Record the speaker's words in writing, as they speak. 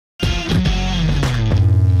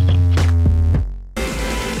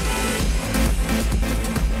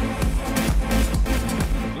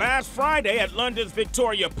Friday at London's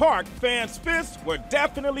Victoria Park, fans' fists were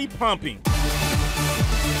definitely pumping.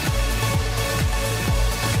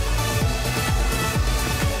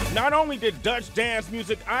 Not only did Dutch dance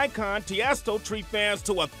music icon TIESTO treat fans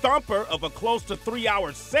to a thumper of a close to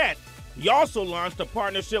 3-hour set, he also launched a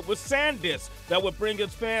partnership with SanDisk that would bring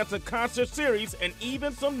his fans a concert series and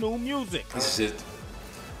even some new music. This is it.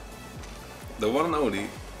 The one and only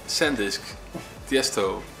SanDisk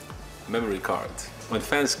TIESTO memory card. When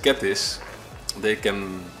fans get this, they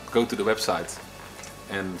can go to the website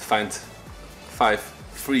and find 5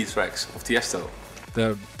 free tracks of TIESTO.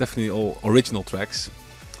 They're definitely all original tracks.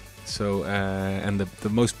 So, and the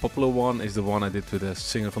most popular one is the one I did with a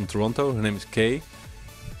singer from Toronto. Her name is Kay.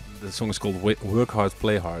 The song is called Work Hard,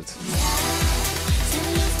 Play Hard.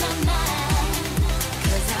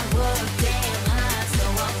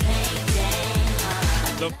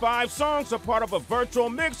 The 5 songs are part of a virtual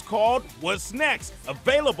mix called What's Next,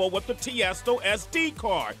 available with the TIESTO SD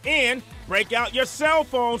card. And break out your cell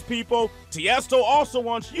phones, people. TIESTO also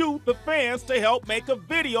wants you, the fans, to help make a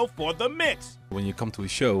video for the mix. When you come to a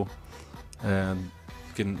show, you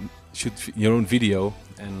can shoot your own video,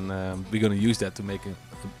 and we're going to use that to make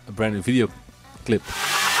a brand new video clip.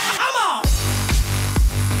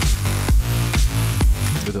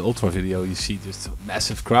 With the Ultra video, you see just a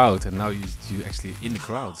massive crowd, and now you actually in the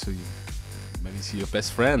crowd, so you maybe see your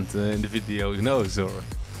best friend in the video, who knows, or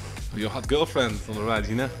your hot girlfriend on the right,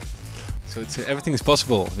 you know. So it's everything is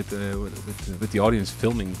possible with the audience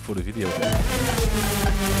filming for the video.